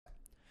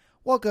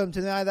Welcome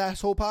to the I That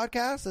Soul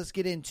podcast. Let's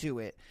get into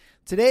it.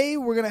 Today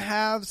we're going to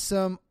have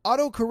some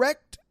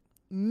autocorrect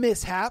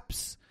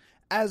mishaps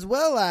as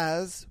well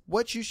as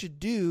what you should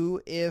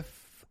do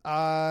if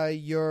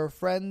your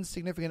friend's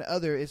significant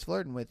other is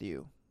flirting with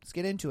you. Let's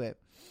get into it.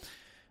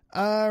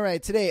 All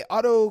right, today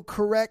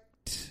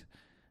autocorrect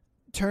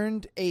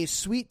turned a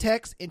sweet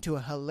text into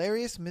a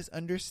hilarious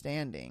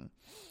misunderstanding.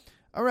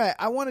 All right,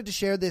 I wanted to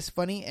share this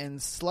funny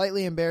and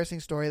slightly embarrassing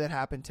story that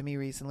happened to me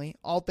recently,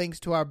 all thanks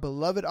to our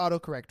beloved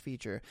autocorrect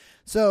feature.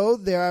 So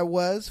there I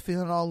was,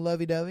 feeling all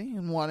lovey-dovey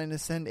and wanting to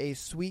send a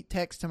sweet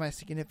text to my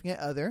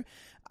significant other.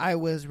 I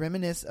was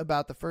reminiscing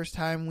about the first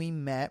time we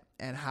met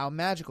and how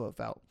magical it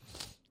felt.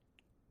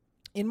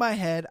 In my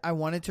head, I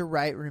wanted to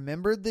write,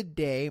 remember that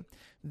day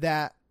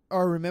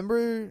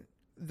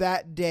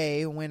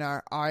when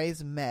our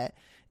eyes met.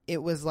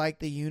 It was like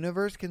the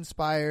universe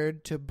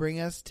conspired to bring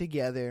us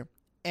together.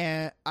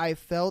 And I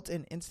felt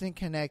an instant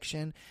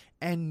connection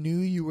and knew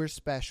you were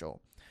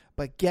special.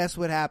 But guess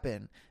what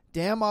happened?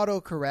 Damn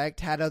autocorrect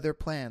had other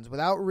plans.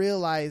 Without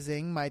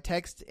realizing, my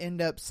text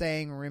ended up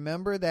saying,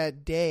 remember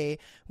that day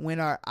when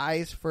our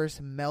eyes first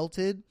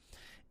melted?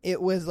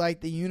 It was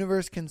like the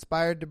universe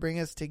conspired to bring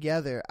us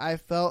together. I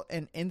felt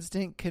an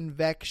instant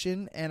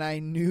convection and I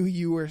knew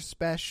you were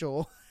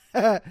special.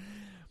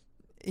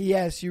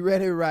 Yes, you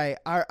read it right.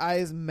 Our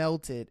eyes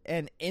melted.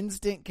 An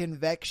instant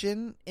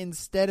convection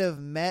instead of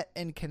met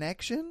and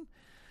connection.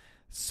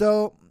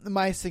 So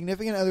my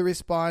significant other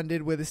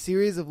responded with a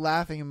series of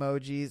laughing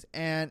emojis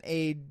and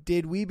a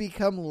 "did we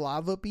become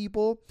lava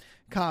people?"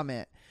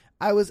 comment.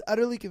 I was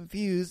utterly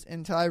confused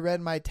until I read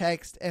my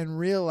text and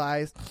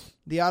realized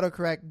the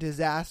autocorrect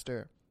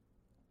disaster.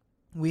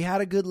 We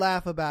had a good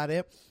laugh about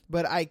it,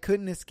 but I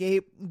couldn't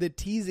escape the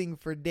teasing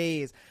for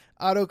days.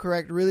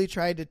 Autocorrect really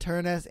tried to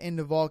turn us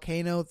into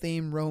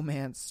volcano-themed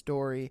romance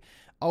story.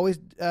 Always,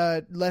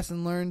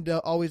 lesson learned,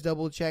 always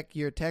double-check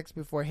your text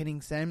before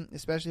hitting send,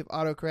 especially if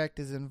autocorrect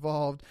is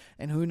involved.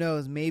 And who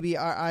knows, maybe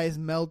our eyes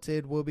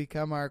melted will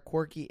become our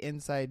quirky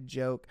inside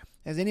joke.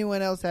 Has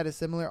anyone else had a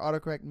similar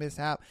autocorrect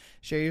mishap?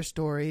 Share your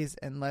stories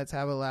and let's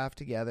have a laugh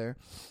together.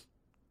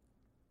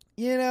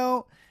 You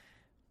know,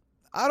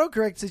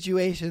 autocorrect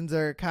situations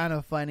are kind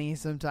of funny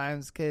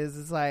sometimes because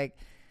it's like,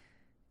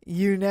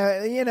 and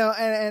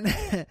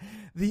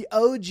the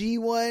OG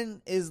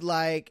one is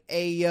like,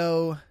 hey,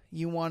 yo,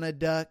 you want a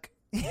duck?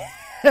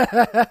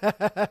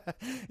 I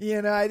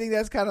think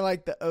that's kind of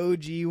like the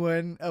OG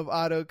one of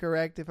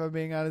autocorrect, if I'm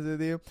being honest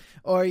with you.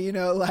 Or,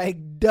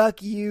 like,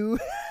 duck you.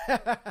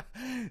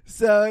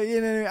 So,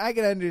 I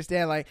can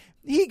understand, like,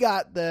 he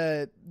got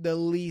the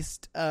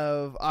least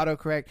of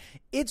autocorrect.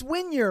 It's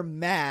when you're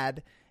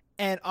mad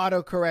and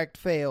autocorrect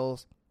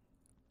fails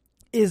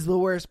is the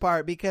worst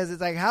part, because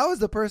it's like, how is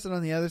the person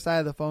on the other side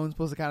of the phone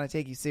supposed to kind of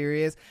take you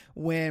serious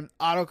when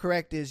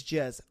autocorrect is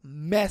just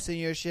messing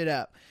your shit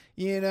up?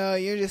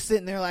 You're just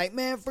sitting there like,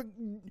 man,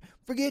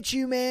 forget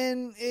you,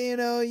 man.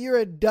 You're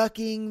a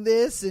ducking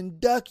this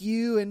and duck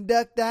you and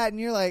duck that.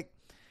 And you're like,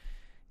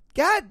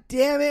 God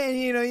damn it. And,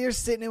 you're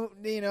sitting,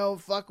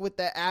 fuck with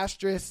the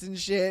asterisk and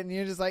shit. And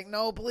you're just like,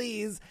 no,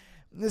 please.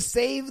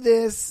 Save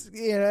this,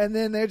 and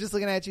then they're just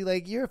looking at you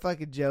like you're a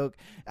fucking joke.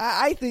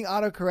 I think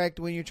autocorrect,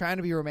 when you're trying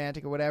to be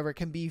romantic or whatever,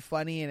 can be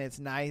funny and it's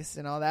nice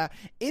and all that.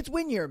 It's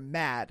when you're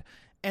mad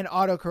and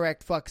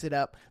autocorrect fucks it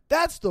up.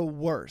 That's the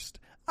worst.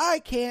 I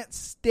can't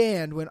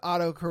stand when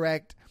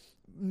autocorrect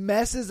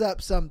messes up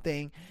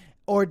something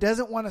or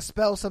doesn't want to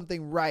spell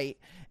something right.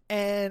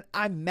 And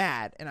I'm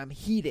mad and I'm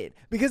heated,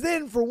 because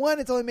then for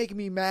one, it's only making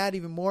me mad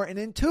even more. And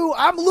then two,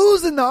 I'm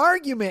losing the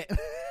argument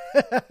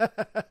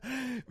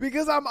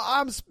because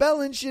I'm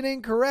spelling shit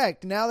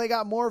incorrect. Now they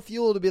got more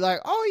fuel to be like,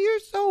 oh, you're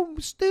so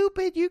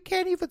stupid. You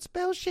can't even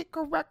spell shit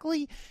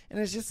correctly. And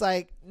it's just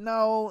like,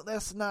 no,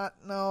 that's not,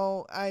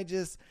 no,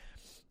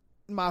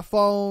 my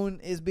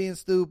phone is being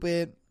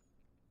stupid.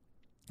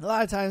 A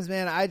lot of times,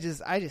 man, I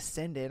just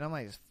send it. I'm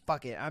like,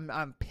 fuck it.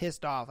 I'm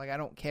pissed off. Like, I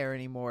don't care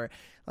anymore.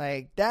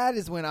 Like, that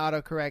is when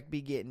autocorrect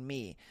be getting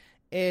me.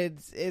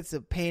 It's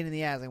a pain in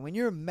the ass. Like, when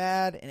you're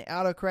mad and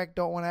autocorrect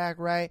don't want to act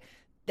right,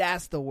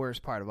 that's the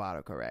worst part of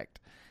autocorrect.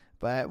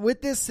 But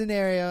with this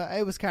scenario,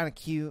 it was kind of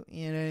cute.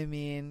 You know what I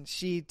mean?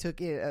 She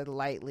took it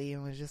lightly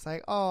and was just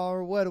like,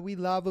 oh, what are we,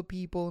 lava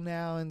people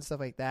now? And stuff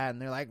like that.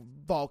 And they're like,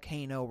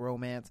 volcano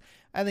romance.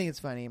 I think it's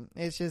funny.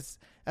 It's just,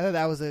 I thought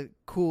that was a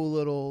cool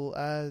little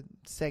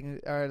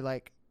segment or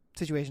like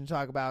situation to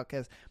talk about,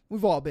 because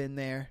we've all been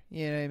there.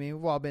 You know what I mean?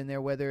 We've all been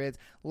there, whether it's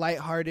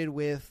lighthearted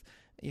with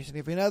your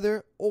significant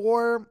other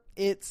or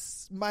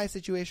it's my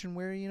situation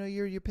where,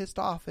 you're pissed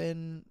off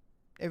and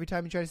every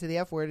time you try to say the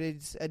F word,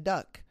 it's a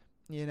duck.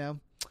 It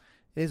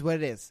is what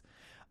it is.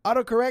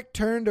 Autocorrect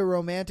turned a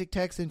romantic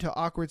text into an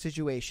awkward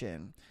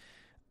situation.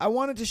 I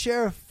wanted to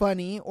share a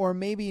funny or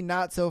maybe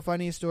not so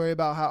funny story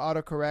about how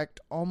autocorrect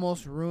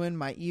almost ruined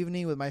my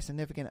evening with my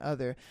significant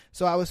other.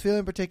 So I was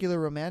feeling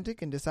particularly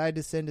romantic and decided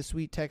to send a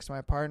sweet text to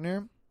my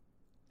partner.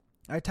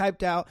 I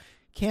typed out,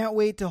 "Can't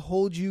wait to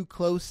hold you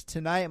close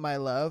tonight, my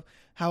love.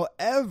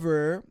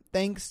 However,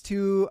 thanks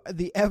to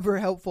the ever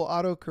helpful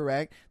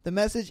autocorrect, the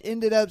message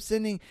ended up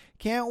sending,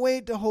 "Can't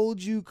wait to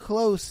hold you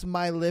close,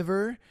 my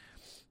liver."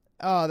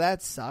 Oh,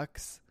 that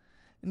sucks.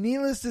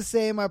 Needless to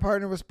say, my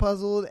partner was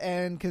puzzled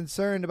and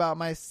concerned about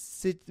my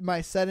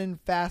sudden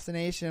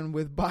fascination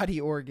with body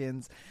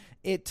organs.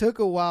 It took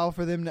a while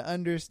for them to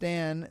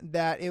understand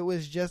that it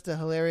was just a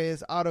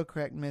hilarious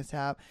autocorrect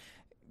mishap,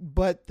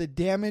 but the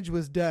damage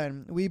was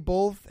done. We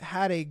both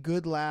had a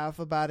good laugh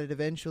about it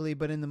eventually,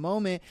 but in the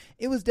moment,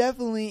 I was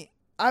definitely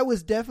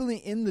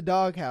in the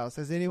doghouse.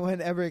 Has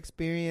anyone ever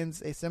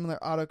experienced a similar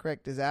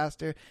autocorrect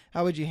disaster?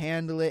 How would you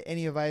handle it?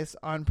 Any advice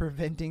on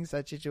preventing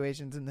such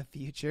situations in the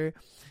future?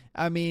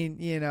 I mean,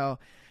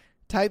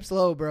 type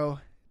slow, bro.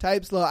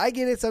 Type slow. I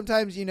get it.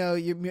 Sometimes, you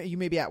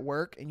may be at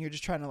work and you're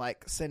just trying to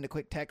like send a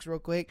quick text real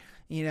quick,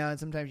 and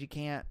sometimes you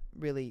can't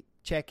really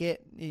check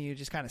it. You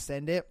just kind of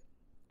send it.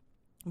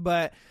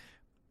 But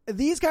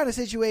these kind of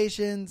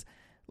situations,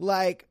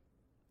 like,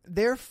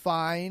 they're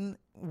fine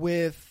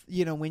with,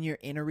 when you're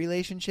in a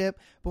relationship.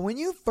 But when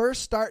you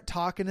first start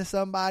talking to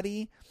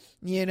somebody,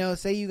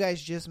 say you guys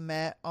just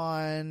met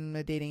on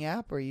a dating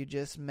app or you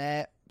just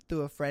met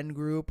through a friend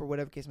group or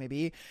whatever case may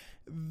be,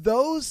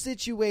 those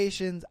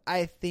situations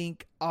I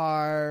think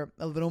are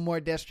a little more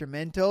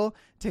detrimental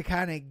to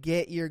kind of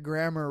get your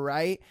grammar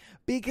right,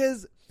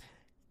 because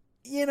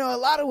a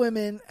lot of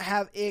women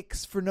have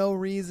icks for no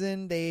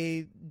reason.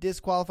 They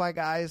disqualify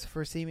guys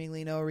for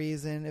seemingly no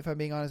reason, if I'm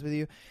being honest with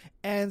you.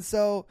 And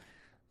so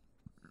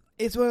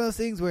it's one of those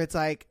things where it's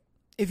like,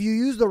 if you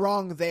use the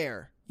wrong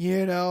there,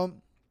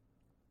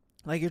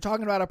 like you're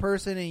talking about a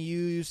person and you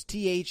use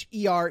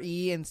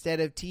THERE instead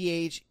of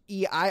THEIR,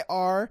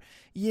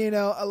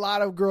 a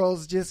lot of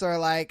girls just are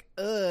like,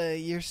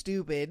 you're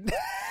stupid,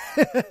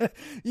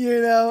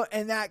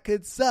 and that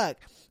could suck.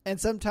 And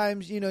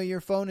sometimes,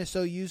 your phone is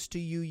so used to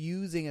you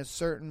using a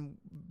certain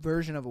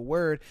version of a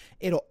word,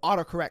 it'll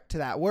autocorrect to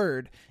that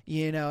word,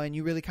 and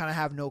you really kind of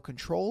have no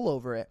control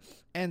over it.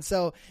 And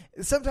so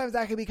sometimes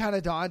that can be kind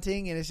of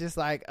daunting, and it's just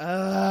like,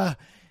 and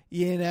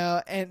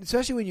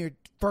especially when you're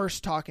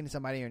first talking to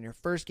somebody and you're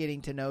first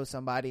getting to know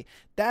somebody.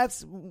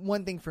 That's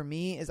one thing for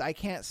me, is I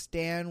can't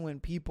stand when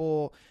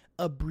people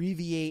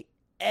abbreviate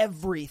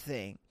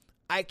everything.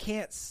 I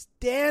can't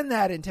stand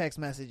that in text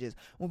messages.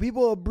 When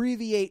people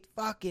abbreviate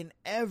fucking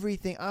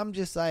everything, I'm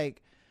just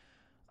like,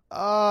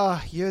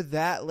 you're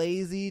that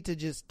lazy to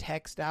just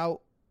text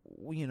out,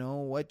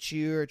 what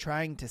you're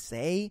trying to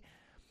say.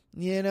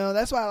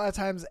 That's why a lot of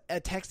times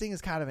texting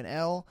is kind of an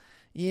L.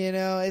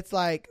 It's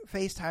like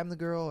FaceTime the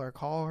girl or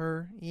call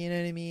her. You know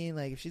what I mean?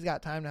 Like, if she's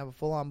got time to have a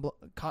full-on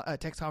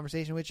text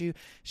conversation with you,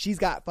 she's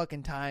got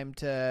fucking time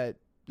to,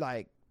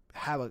 like,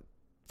 have a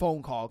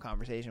phone call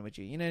conversation with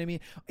you. You know what I mean?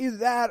 Either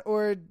that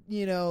or,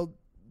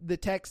 the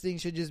texting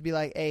should just be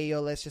like, hey,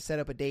 let's just set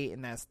up a date,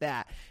 and that's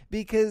that.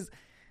 Because,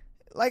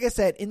 like I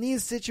said, in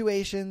these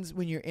situations,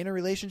 when you're in a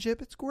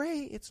relationship, it's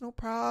great. It's no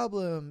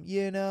problem.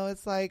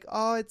 It's like,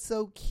 oh, it's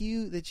so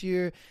cute that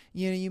you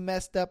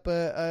messed up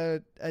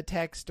a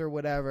text or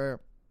whatever.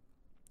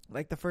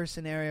 Like the first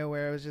scenario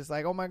where it was just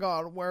like, oh my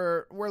God,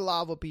 we're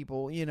lava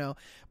people,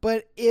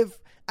 But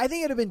I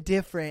think it'd have been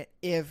different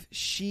if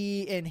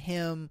she and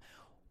him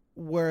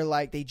were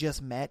like, they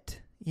just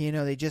met,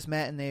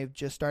 and they've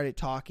just started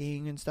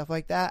talking and stuff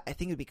like that. I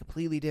think it'd be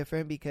completely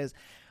different, because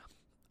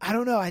I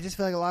don't know. I just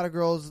feel like a lot of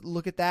girls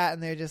look at that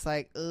and they're just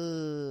like,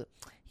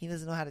 he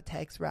doesn't know how to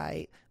text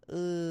right.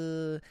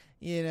 He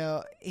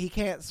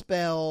can't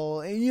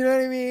spell. You know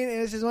what I mean?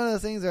 And it's just one of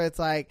those things where it's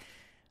like,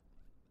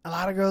 a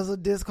lot of girls will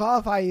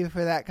disqualify you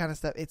for that kind of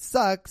stuff. It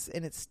sucks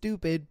and it's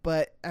stupid,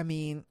 but I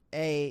mean,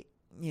 tis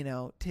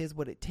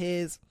what it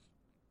tis.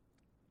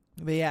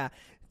 But yeah,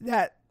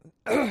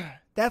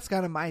 that's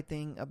kind of my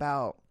thing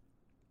about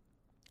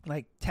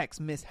like text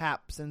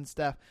mishaps and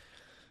stuff.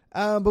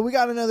 But we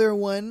got another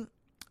one.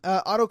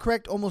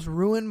 Autocorrect almost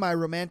ruined my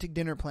romantic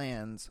dinner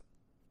plans.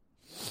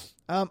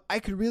 I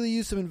could really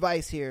use some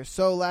advice here.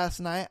 So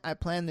last night I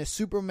planned this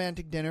super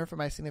romantic dinner for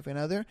my significant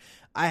other.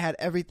 I had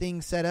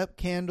everything set up,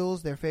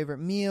 candles, their favorite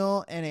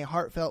meal, and a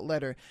heartfelt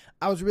letter.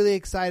 I was really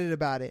excited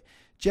about it.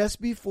 Just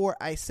before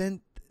I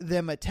sent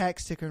them a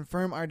text to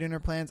confirm our dinner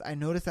plans, I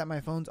noticed that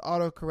my phone's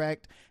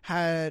autocorrect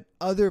had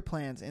other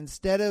plans.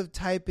 Instead of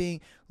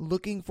typing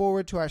looking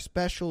forward to our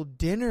special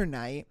dinner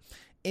night,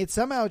 it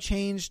somehow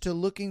changed to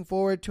looking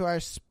forward to our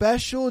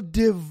special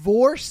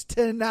divorce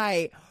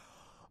tonight.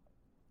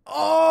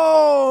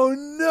 Oh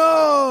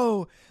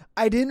no!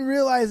 I didn't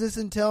realize this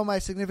until my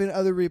significant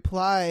other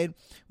replied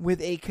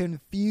with a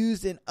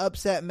confused and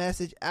upset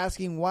message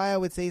asking why I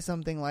would say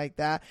something like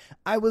that.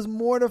 I was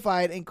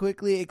mortified and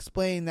quickly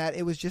explained that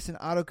it was just an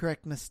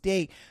autocorrect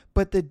mistake,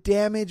 but the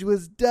damage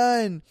was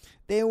done.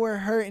 They were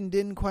hurt and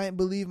didn't quite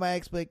believe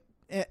my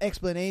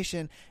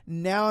explanation.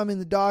 Now I'm in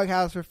the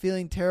doghouse for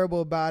feeling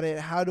terrible about it.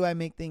 How do I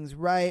make things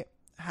right?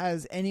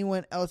 Has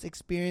anyone else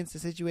experienced a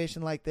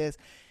situation like this?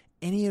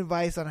 Any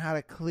advice on how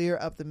to clear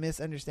up the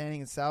misunderstanding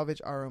and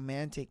salvage our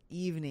romantic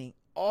evening?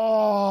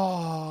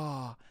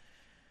 Oh,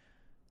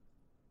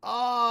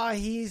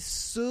 he's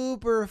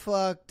super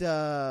fucked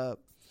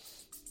up.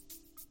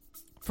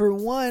 For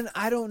one,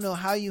 I don't know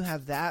how you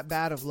have that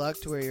bad of luck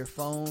to where your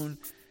phone...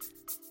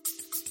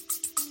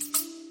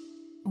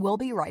 We'll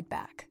be right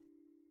back.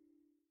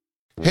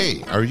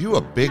 Hey, are you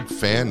a big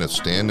fan of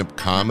stand-up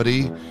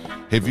comedy?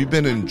 Have you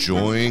been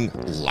enjoying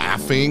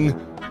laughing?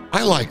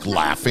 I like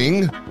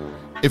laughing.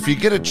 If you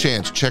get a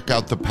chance, check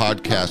out the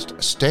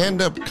podcast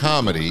Stand Up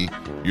Comedy,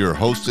 Your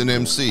Host and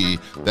MC.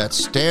 That's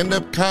Stand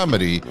Up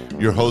Comedy,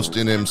 Your Host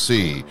and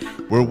MC,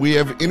 where we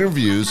have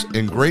interviews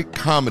and great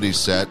comedy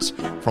sets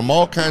from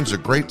all kinds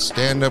of great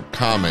stand-up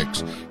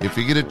comics. If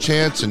you get a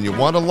chance and you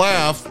want to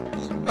laugh,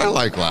 I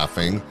like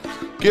laughing.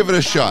 Give it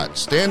a shot.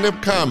 Stand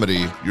Up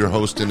Comedy, Your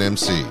Host and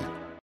MC.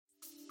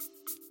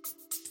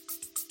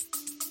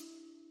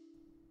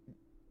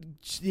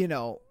 You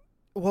know,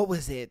 what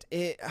was it?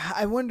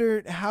 I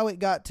wondered how it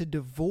got to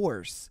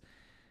divorce.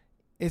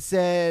 It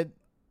said,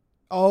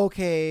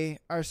 okay,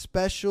 our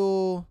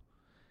special...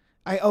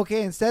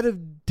 instead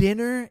of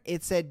dinner,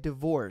 it said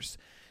divorce.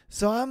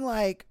 So I'm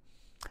like,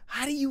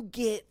 how do you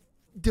get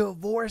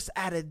divorce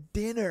at a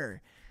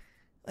dinner?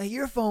 Like,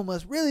 your phone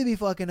must really be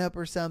fucking up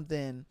or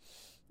something.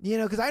 You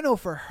know, because I know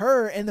for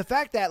her, and the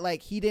fact that,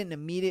 like, he didn't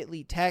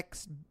immediately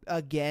text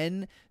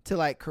again to,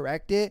 like,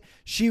 correct it,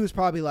 she was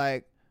probably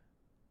like,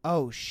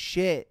 oh,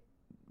 shit.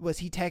 Was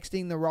he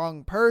texting the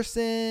wrong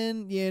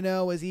person? You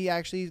know, was he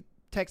actually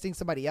texting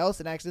somebody else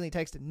and accidentally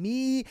texted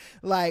me?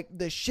 Like,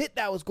 the shit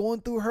that was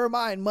going through her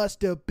mind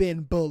must have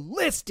been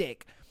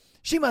ballistic.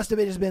 She must have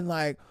just been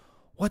like,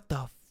 what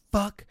the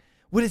fuck?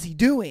 What is he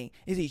doing?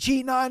 Is he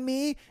cheating on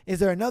me? Is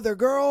there another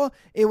girl?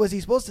 Was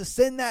he supposed to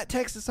send that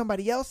text to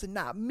somebody else and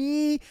not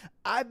me?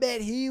 I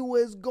bet he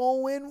was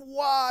going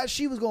wild.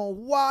 She was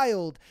going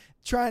wild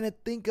trying to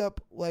think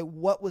up like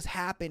what was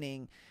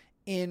happening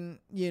in,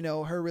 you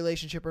know, her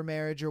relationship or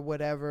marriage or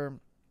whatever.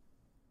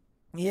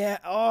 Yeah.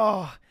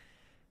 Oh,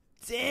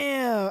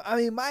 damn. I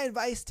mean, my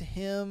advice to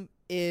him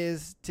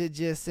is to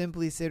just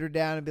simply sit her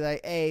down and be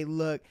like, hey,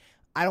 look,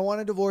 I don't want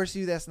to divorce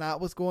you. That's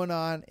not what's going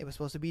on. It was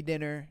supposed to be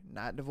dinner,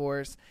 not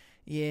divorce,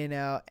 you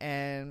know,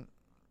 and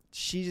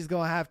she's just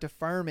going to have to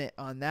firm it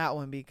on that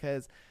one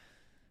because,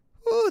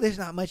 there's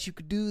not much you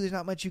could do. There's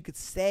not much you could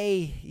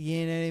say,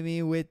 you know what I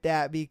mean, with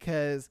that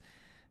because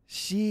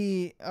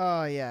she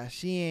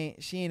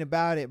ain't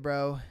about it,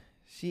 bro.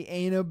 She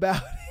ain't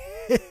about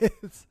it.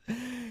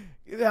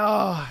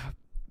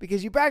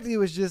 Because you practically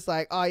was just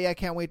like, oh yeah, I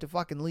can't wait to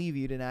fucking leave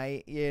you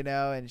tonight, you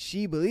know, and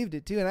she believed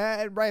it too,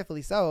 and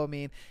rightfully so. I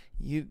mean,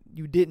 you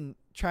didn't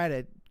try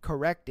to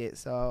correct it,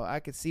 so I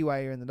could see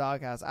why you're in the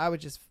doghouse. I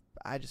just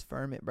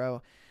firm it,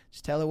 bro.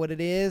 Just tell her what it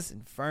is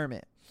and firm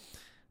it.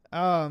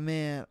 Oh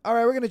man. All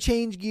right, we're gonna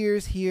change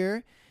gears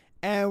here,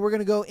 and we're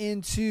gonna go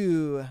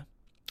into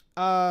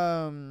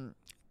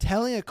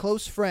telling a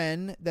close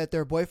friend that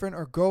their boyfriend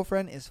or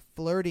girlfriend is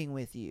flirting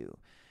with you.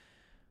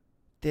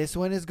 This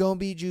one is going to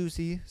be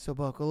juicy, so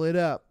buckle it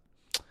up.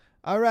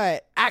 All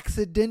right.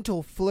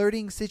 Accidental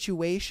flirting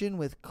situation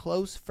with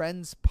close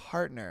friend's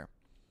partner.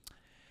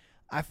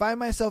 I find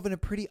myself in a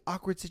pretty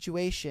awkward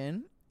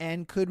situation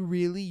and could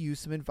really use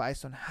some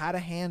advice on how to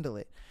handle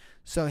it.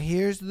 So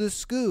here's the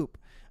scoop.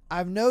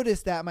 I've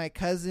noticed that my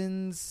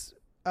cousin's,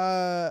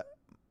 that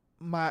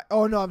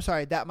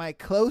my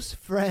close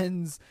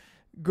friend's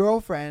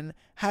girlfriend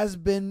has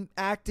been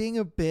acting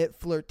a bit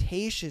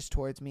flirtatious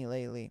towards me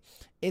lately.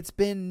 It's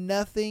been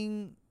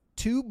nothing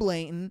too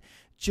blatant,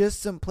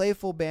 just some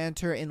playful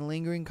banter and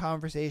lingering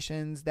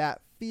conversations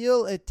that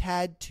feel a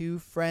tad too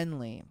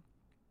friendly.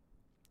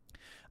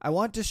 I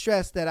want to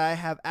stress that I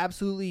have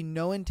absolutely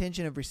no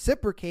intention of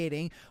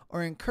reciprocating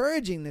or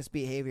encouraging this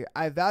behavior.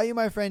 I value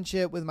my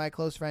friendship with my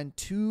close friend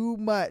too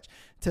much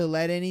to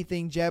let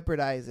anything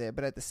jeopardize it.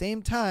 But at the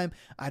same time,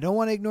 I don't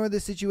want to ignore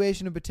the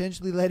situation and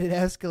potentially let it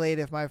escalate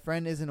if my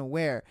friend isn't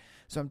aware.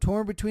 So I'm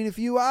torn between a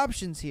few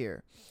options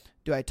here.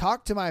 Do I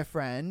talk to my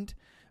friend,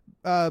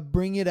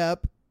 bring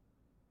up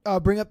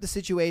the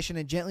situation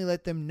and gently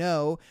let them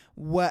know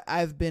what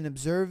I've been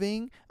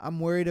observing? I'm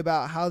worried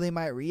about how they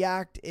might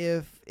react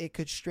if it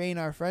could strain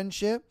our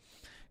friendship.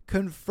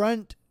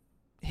 Confront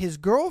his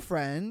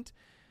girlfriend.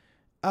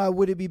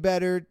 Would it be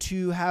better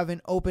to have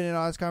an open and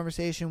honest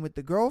conversation with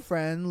the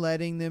girlfriend,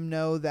 letting them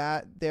know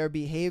that their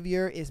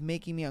behavior is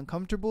making me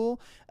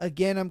uncomfortable?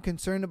 Again, I'm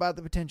concerned about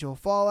the potential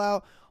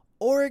fallout,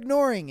 or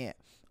ignoring it.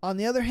 On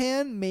the other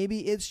hand,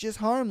 maybe it's just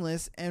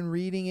harmless and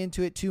reading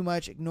into it too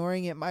much.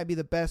 Ignoring it might be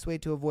the best way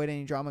to avoid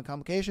any drama and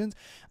complications.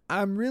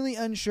 I'm really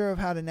unsure of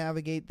how to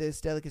navigate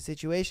this delicate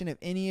situation. If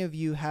any of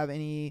you have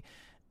any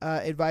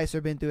advice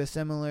or been through a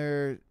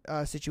similar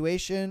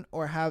situation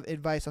or have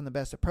advice on the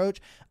best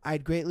approach,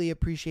 I'd greatly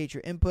appreciate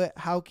your input.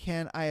 How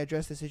can I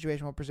address the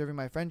situation while preserving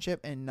my friendship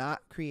and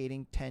not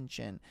creating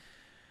tension?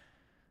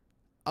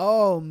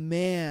 Oh,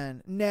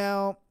 man.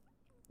 Now,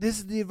 this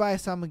is the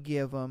advice I'm going to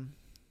give them.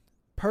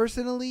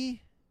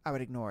 Personally, I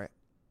would ignore it.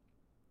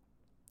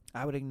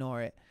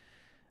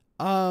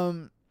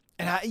 And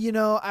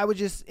I would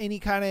just, any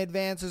kind of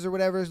advances or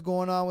whatever is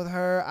going on with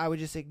her, I would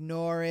just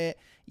ignore it,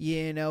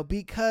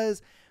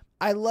 because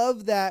I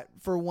love that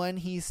for one,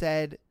 he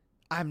said,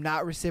 I'm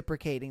not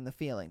reciprocating the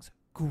feelings.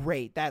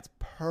 great. That's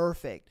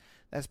perfect.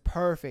 That's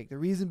perfect. The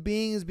reason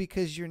being is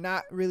because you're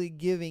not really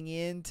giving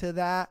in to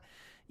that,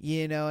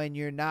 and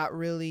you're not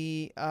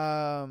really just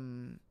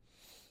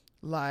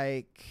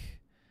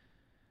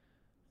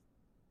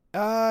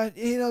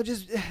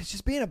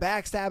being a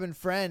backstabbing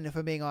friend, if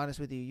I'm being honest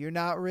with you. You're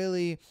not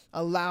really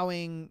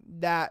allowing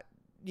that,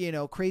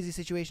 crazy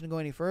situation to go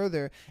any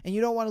further, and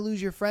you don't want to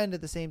lose your friend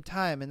at the same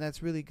time, and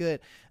that's really good.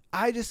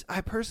 I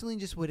personally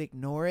just would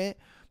ignore it,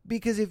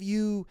 because if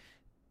you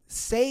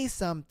say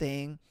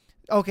something,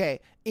 okay,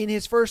 in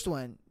his first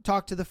one,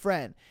 talk to the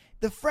friend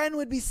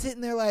would be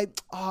sitting there like,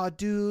 oh,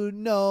 dude,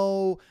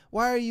 no,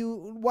 why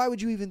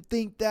would you even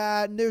think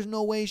that? And there's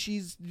no way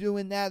she's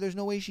doing that. There's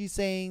no way she's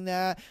saying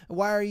that.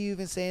 Why are you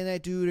even saying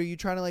that, dude? Are you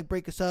trying to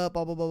break us up?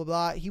 Blah, blah, blah, blah,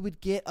 blah. He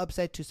would get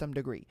upset to some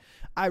degree.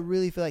 I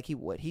really feel like he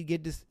would. He'd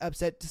get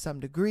upset to some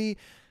degree,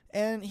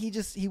 and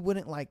he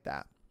wouldn't like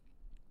that,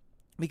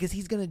 because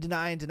he's going to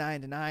deny and deny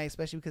and deny,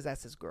 especially because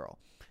that's his girl.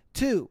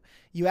 2,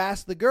 you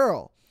ask the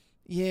girl,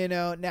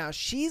 now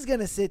she's going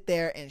to sit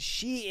there and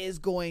she is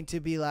going to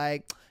be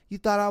like, you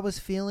thought I was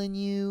feeling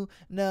you?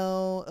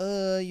 No,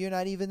 you're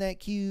not even that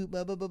cute,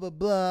 blah, blah, blah, blah,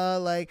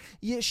 blah.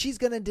 She's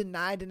going to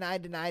deny.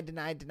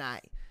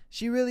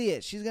 She really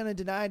is. She's going to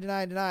deny.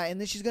 And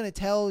then she's going to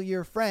tell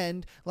your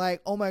friend,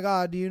 oh my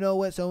God, do you know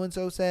what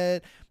so-and-so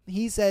said?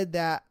 He said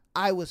that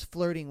I was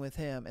flirting with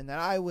him, and that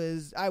I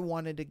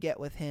wanted to get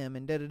with him,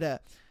 and da-da-da.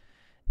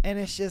 And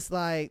it's just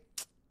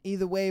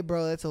either way,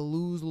 bro, that's a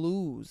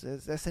lose-lose.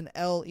 That's an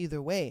L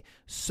either way.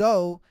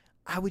 So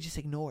I would just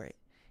ignore it.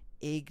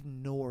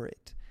 Ignore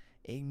it.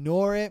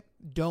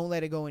 Don't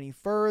let it go any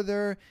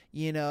further.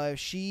 If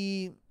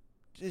she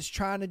is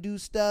trying to do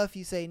stuff,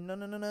 you say,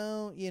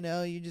 no.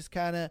 You just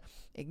kind of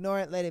ignore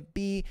it, let it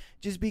be.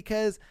 Just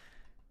because,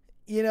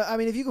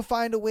 if you can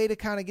find a way to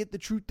kind of get the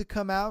truth to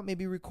come out,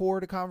 maybe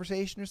record a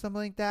conversation or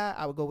something like that,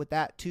 I would go with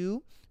that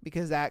too,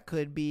 because that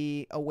could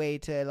be a way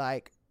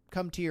to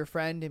come to your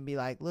friend and be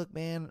like, look,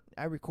 man,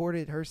 I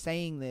recorded her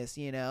saying this,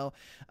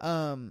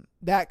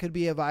 that could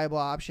be a viable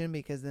option,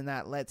 because then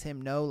that lets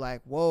him know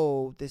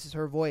whoa, this is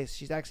her voice.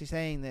 She's actually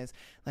saying this.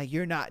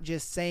 You're not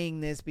just saying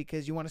this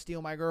because you want to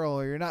steal my girl,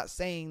 or you're not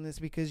saying this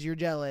because you're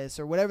jealous,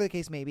 or whatever the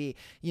case may be.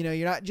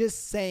 You're not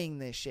just saying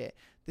this shit.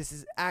 This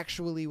is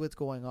actually what's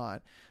going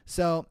on.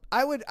 So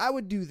I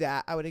would do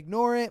that. I would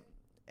ignore it.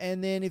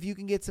 And then if you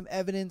can get some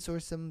evidence or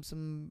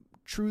some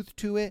truth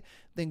to it,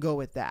 then go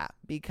with that,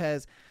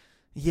 because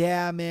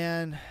yeah,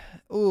 man.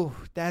 Ooh,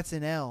 that's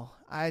an L.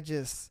 Yeah.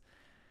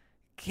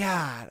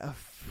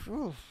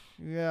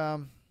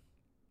 And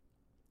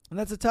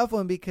that's a tough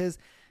one, because,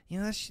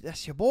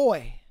 that's your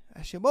boy.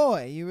 That's your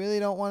boy. You really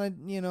don't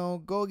want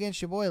to, go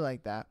against your boy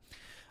like that.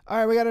 All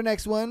right, we got our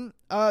next one.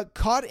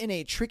 Caught in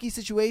a tricky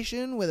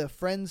situation with a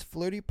friend's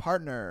flirty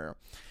partner.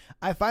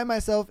 I find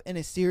myself in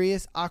a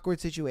serious, awkward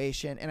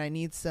situation, and I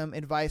need some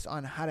advice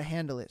on how to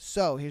handle it.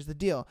 So here's the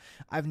deal.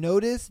 I've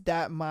noticed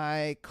that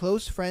my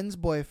close friend's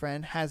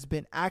boyfriend has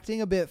been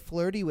acting a bit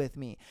flirty with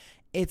me.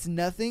 It's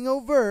nothing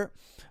overt,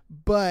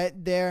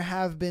 but there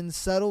have been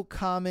subtle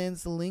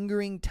comments,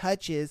 lingering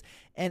touches,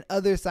 and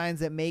other signs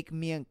that make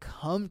me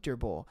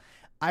uncomfortable.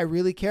 I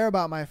really care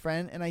about my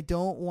friend, and I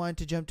don't want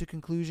to jump to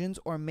conclusions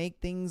or make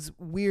things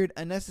weird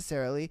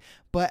unnecessarily,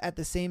 but at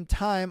the same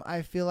time,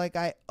 I feel like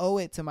I owe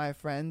it to my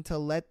friend to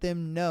let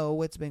them know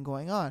what's been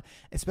going on,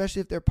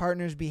 especially if their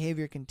partner's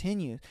behavior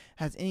continues.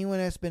 Has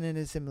anyone else been in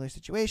a similar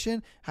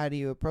situation? How do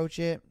you approach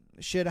it?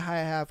 Should I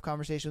have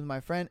conversations with my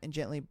friend and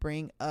gently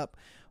bring up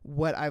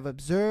what I've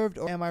observed,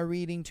 or am I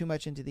reading too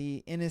much into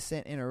the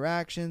innocent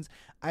interactions?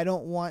 I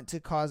don't want to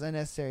cause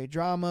unnecessary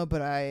drama,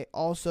 but I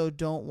also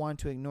don't want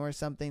to ignore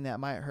something that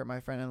might hurt my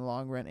friend in the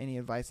long run. Any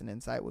advice and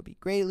insight would be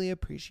greatly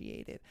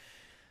appreciated.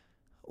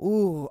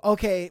 Ooh,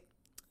 okay.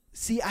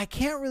 See, I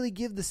can't really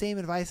give the same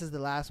advice as the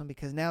last one,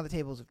 because now the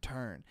tables have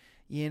turned.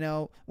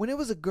 When it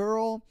was a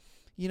girl,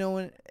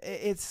 when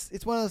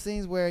it's one of those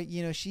things where,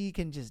 she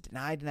can just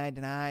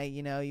deny,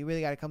 you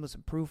really got to come with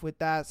some proof with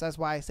that. So that's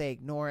why I say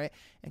ignore it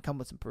and come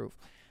with some proof.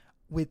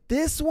 With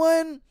this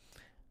one,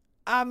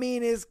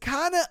 it's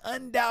kind of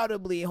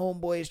undoubtedly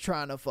homeboy is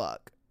trying to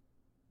fuck.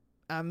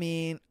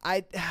 I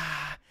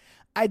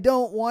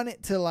don't want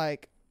it to I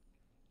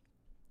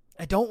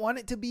don't want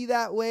it to be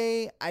that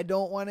way. I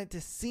don't want it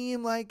to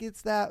seem like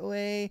it's that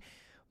way,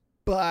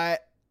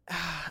 but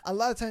a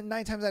lot of times,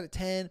 9 times out of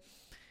 10,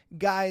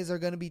 guys are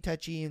going to be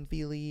touchy and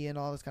feely and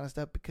all this kind of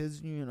stuff,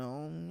 because,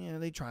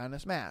 they trying to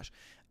smash.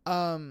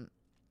 And,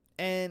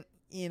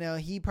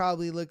 he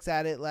probably looks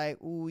at it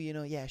like, ooh,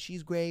 yeah,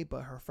 she's great,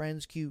 but her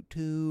friend's cute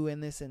too,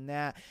 and this and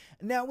that.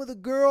 Now with a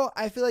girl,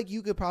 I feel like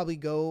you could probably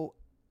go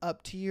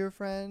up to your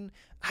friend.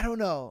 I don't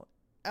know.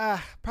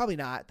 Probably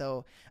not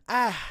though.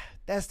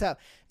 That's tough,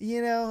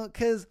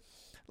 because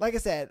like I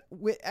said,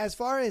 as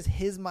far as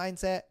his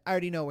mindset, I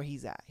already know where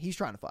he's at. He's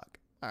trying to fuck.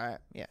 All right.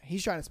 Yeah.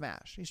 He's trying to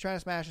smash. He's trying to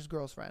smash his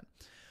girl's friend.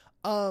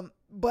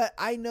 But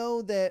I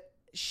know that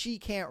she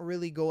can't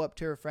really go up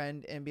to her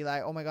friend and be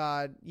like, oh my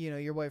God,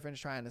 your boyfriend's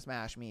trying to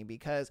smash me,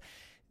 because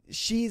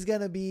she's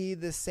gonna be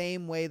the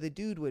same way the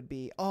dude would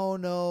be. Oh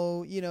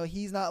no,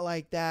 he's not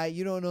like that.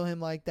 You don't know him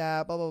like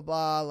that. Blah blah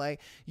blah.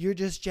 Like, you're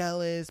just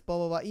jealous. Blah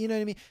blah blah. You know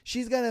what I mean?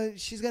 She's gonna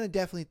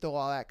definitely throw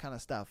all that kind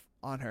of stuff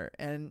on her,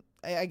 and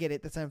I get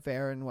it. That's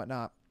unfair and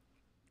whatnot.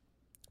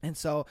 And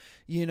so,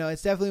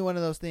 it's definitely one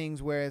of those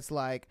things where it's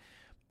like,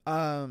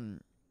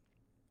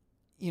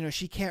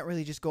 she can't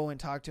really just go and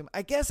talk to him.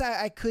 I guess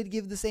I could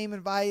give the same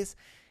advice.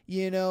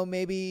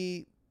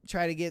 Maybe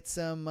try to get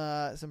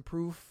some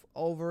proof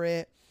over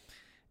it,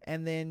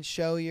 and then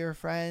show your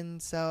friend.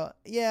 So,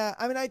 yeah,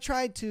 I mean, I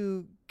tried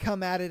to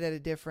come at it at a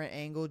different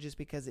angle just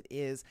because it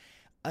is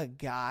a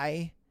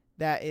guy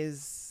that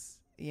is,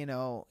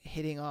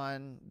 hitting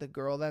on the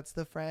girl that's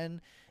the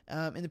friend.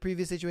 In the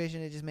previous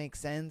situation, it just makes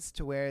sense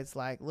to where it's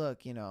like,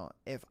 look,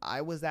 if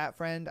I was that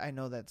friend, I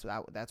know that's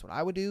what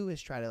I would do, is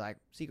try to like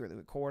secretly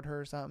record her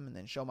or something and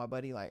then show my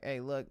buddy like, hey,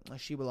 look,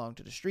 she belonged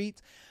to the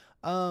streets.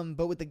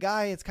 But with the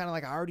guy, it's kind of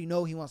like, I already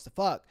know he wants to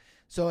fuck.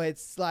 So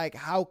it's like,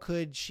 how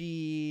could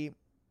she,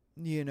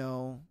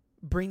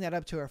 bring that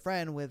up to her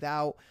friend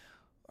without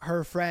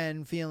her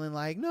friend feeling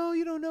like, no,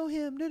 you don't know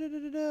him, da, da, da,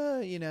 da, da.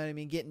 You know what I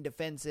mean? Getting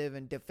defensive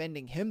and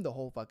defending him the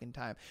whole fucking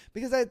time,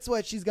 because that's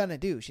what she's gonna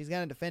do. She's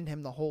gonna defend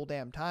him the whole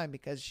damn time,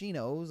 because she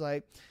knows,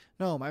 like,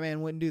 no, my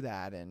man wouldn't do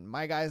that, and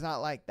my guy's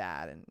not like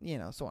that, and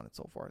so on and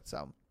so forth.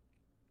 So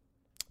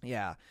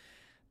yeah,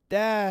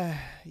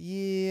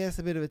 it's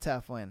a bit of a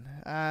tough one.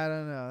 I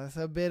don't know, it's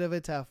a bit of a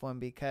tough one,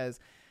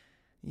 because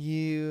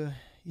you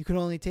can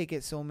only take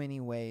it so many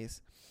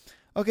ways.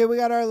 Okay, we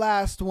got our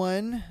last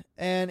one,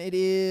 and it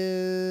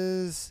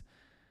is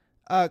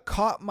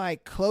caught my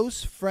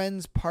close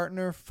friend's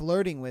partner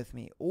flirting with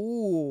me.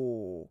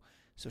 Ooh,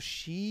 so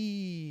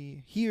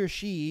he or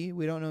she,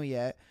 we don't know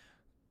yet,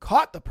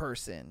 caught the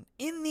person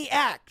in the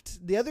act.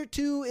 The other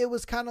two, it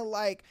was kind of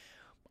like,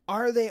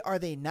 are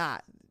they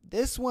not?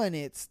 This one,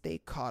 it's they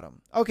caught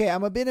him. Okay,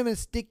 I'm a bit of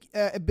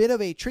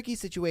a tricky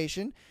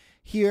situation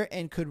here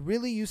and could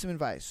really use some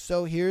advice.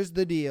 So here's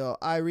the deal.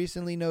 I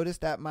recently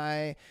noticed that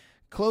my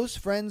close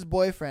friend's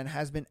boyfriend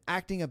has been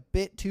acting a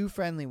bit too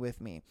friendly with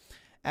me.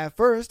 At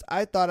first,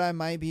 I thought I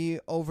might be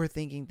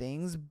overthinking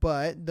things,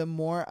 but the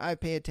more I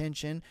pay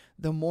attention,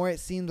 the more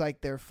it seems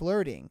like they're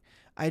flirting.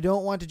 I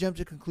don't want to jump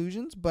to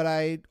conclusions, but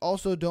I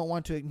also don't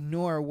want to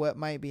ignore what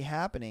might be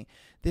happening.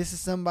 This is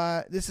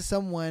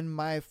someone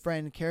my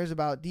friend cares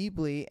about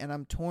deeply, and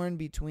I'm torn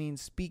between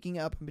speaking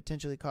up and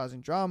potentially causing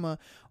drama,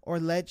 or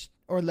letting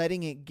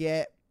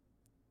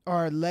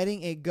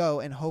it go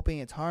and hoping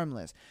it's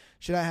harmless.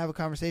 Should I have a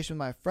conversation with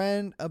my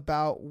friend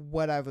about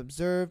what I've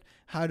observed?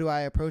 How do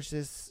I approach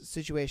this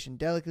situation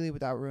delicately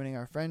without ruining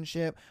our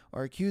friendship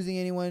or accusing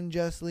anyone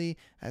justly?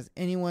 Has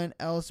anyone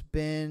else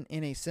been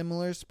in a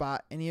similar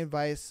spot? Any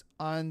advice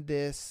on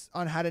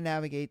how to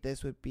navigate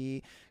this would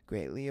be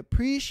greatly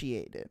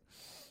appreciated.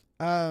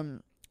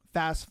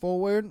 Fast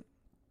forward.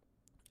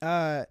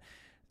 I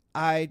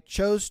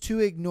chose to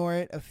ignore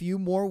it a few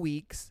more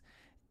weeks,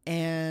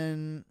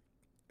 and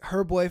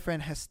her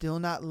boyfriend has still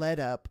not let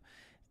up,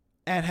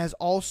 and has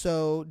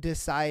also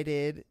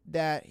decided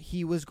that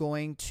he was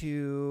going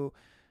to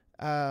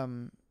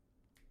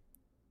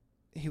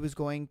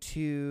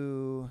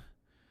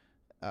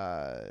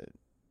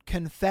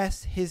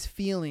confess his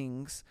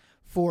feelings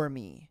for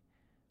me.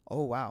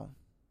 Oh wow.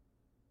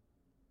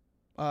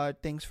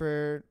 Thanks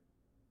in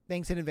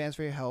advance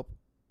for your help.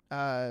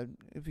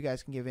 If you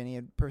guys can give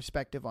any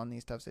perspective on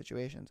these tough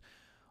situations.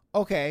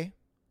 Okay.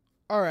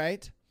 All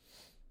right.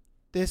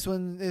 This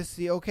one is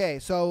okay.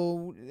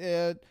 So,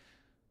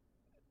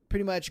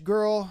 pretty much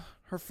girl,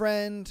 her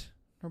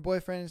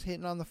boyfriend is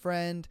hitting on the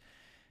friend.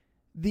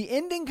 The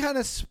ending kind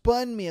of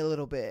spun me a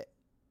little bit.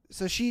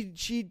 So she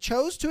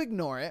chose to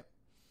ignore it.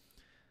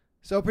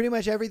 So pretty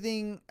much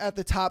everything at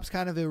the top's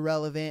kind of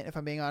irrelevant, if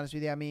I'm being honest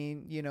with you. I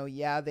mean,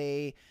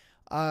 they,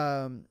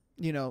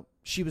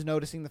 she was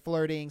noticing the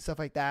flirting, stuff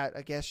like that.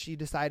 I guess she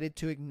decided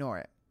to ignore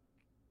it.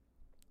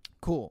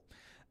 Cool.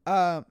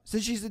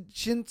 Since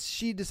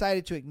she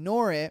decided to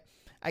ignore it,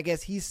 I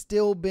guess he's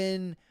still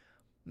been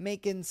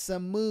making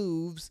some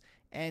moves,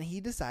 and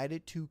he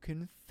decided to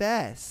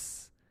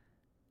confess.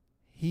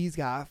 He's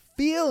got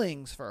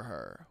feelings for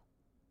her.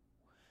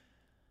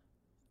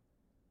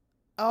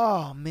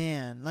 Oh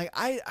man, like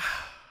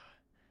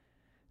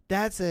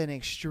that's an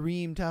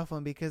extreme tough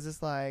one, because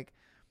it's like,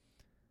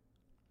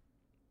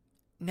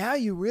 now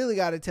you really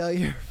got to tell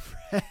your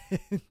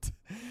friend.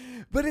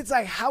 But it's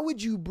like, how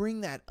would you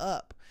bring that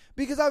up?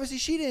 Because obviously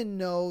she didn't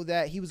know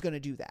that he was going to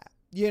do that,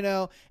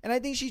 and I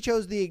think she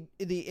chose the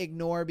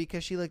ignore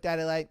because she looked at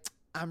it like,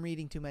 I'm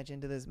reading too much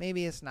into this.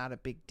 Maybe it's not a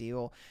big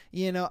deal.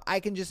 I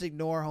can just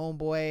ignore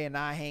homeboy and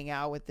not hang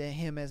out with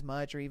him as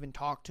much or even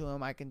talk to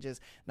him. I can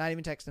just not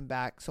even text him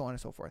back, so on and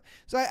so forth.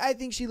 So I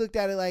think she looked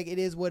at it like, it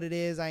is what it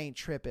is. I ain't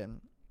tripping.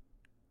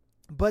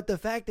 But the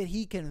fact that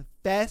he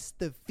confessed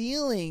the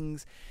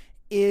feelings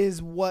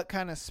is what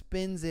kind of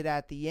spins it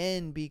at the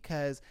end,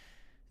 because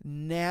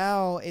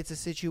now it's a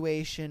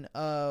situation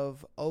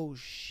of, oh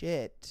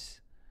shit,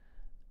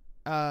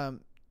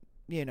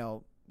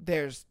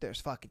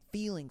 there's fucking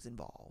feelings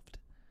involved,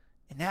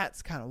 And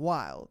that's kind of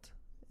wild.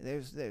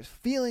 There's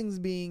feelings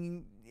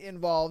being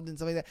involved and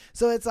stuff like that.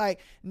 So it's like,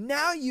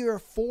 now you're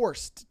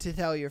forced to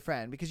tell your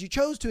friend because you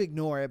chose to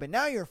ignore it, but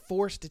now you're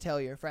forced to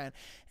tell your friend.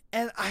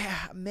 And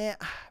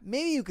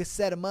maybe you could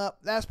set him up.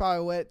 That's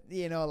probably what,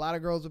 a lot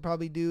of girls would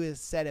probably do,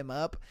 is set him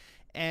up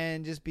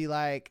and just be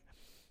like,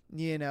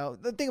 think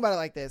about it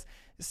like this.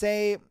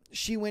 Say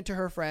she went to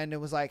her friend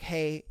and was like,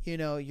 hey,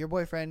 your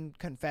boyfriend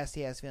confessed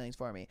he has feelings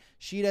for me.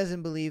 She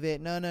doesn't believe it.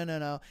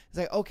 No. It's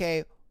like,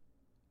 okay,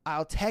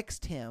 I'll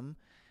text him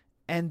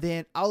and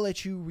then I'll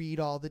let you read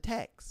all the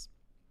texts.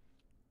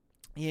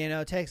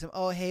 Text him,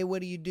 oh, hey,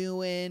 what are you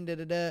doing?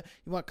 You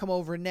want to come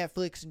over to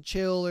Netflix and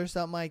chill or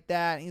something like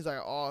that? And he's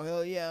like, oh,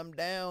 hell yeah, I'm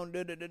down.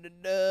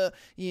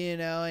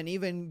 And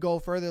even go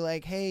further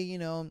like, hey,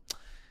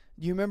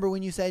 do you remember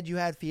when you said you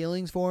had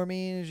feelings for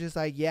me? And it's just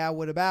like, yeah,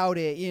 what about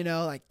it?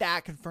 Like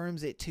that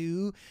confirms it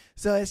too.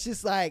 So it's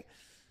just like,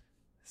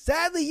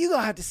 sadly, you're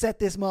going to have to set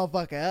this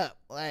motherfucker up.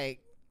 Like,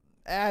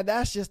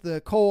 that's just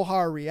the cold,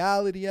 hard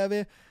reality of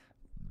it.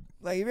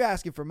 Like, if you're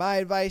asking for my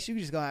advice, you're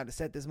just going to have to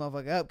set this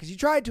motherfucker up because you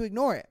tried to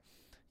ignore it.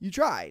 You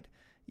tried,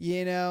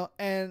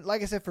 and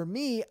like I said, for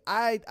me,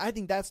 I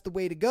think that's the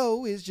way to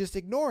go, is just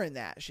ignoring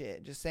that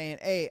shit. Just saying,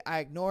 hey, I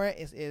ignore it.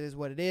 It is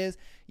what it is,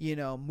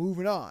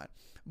 moving on.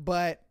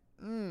 But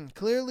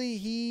clearly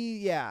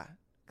he's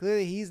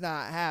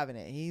not having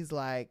it. He's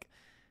like,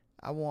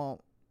 I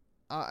want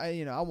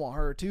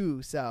her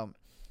too. So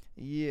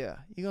yeah,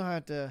 you're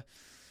going to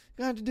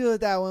have to deal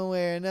with that one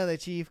way or another,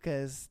 Chief,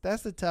 because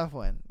that's a tough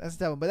one.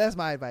 But that's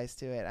my advice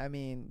to it. I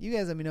mean, you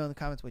guys let me know in the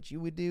comments what you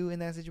would do in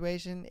that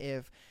situation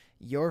if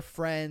your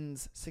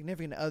friend's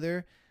significant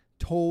other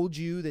told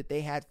you that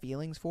they had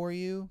feelings for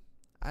you.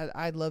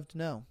 I'd love to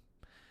know.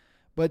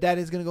 But that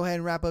is going to go ahead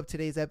and wrap up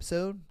today's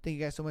episode. Thank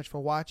you guys so much for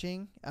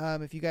watching.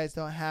 If you guys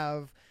don't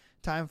have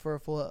time for a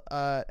full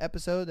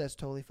episode, that's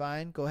totally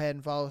fine. Go ahead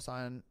and follow us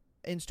on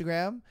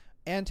Instagram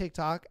and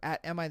TikTok at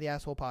Am I the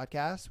Asshole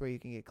Podcast, where you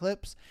can get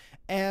clips,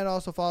 and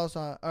also follow us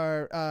on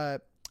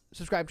our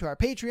subscribe to our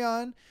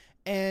Patreon,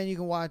 and you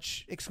can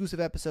watch exclusive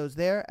episodes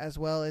there, as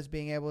well as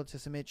being able to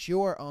submit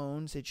your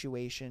own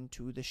situation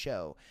to the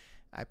show.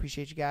 I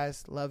appreciate you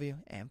guys, love you,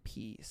 and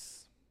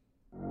peace.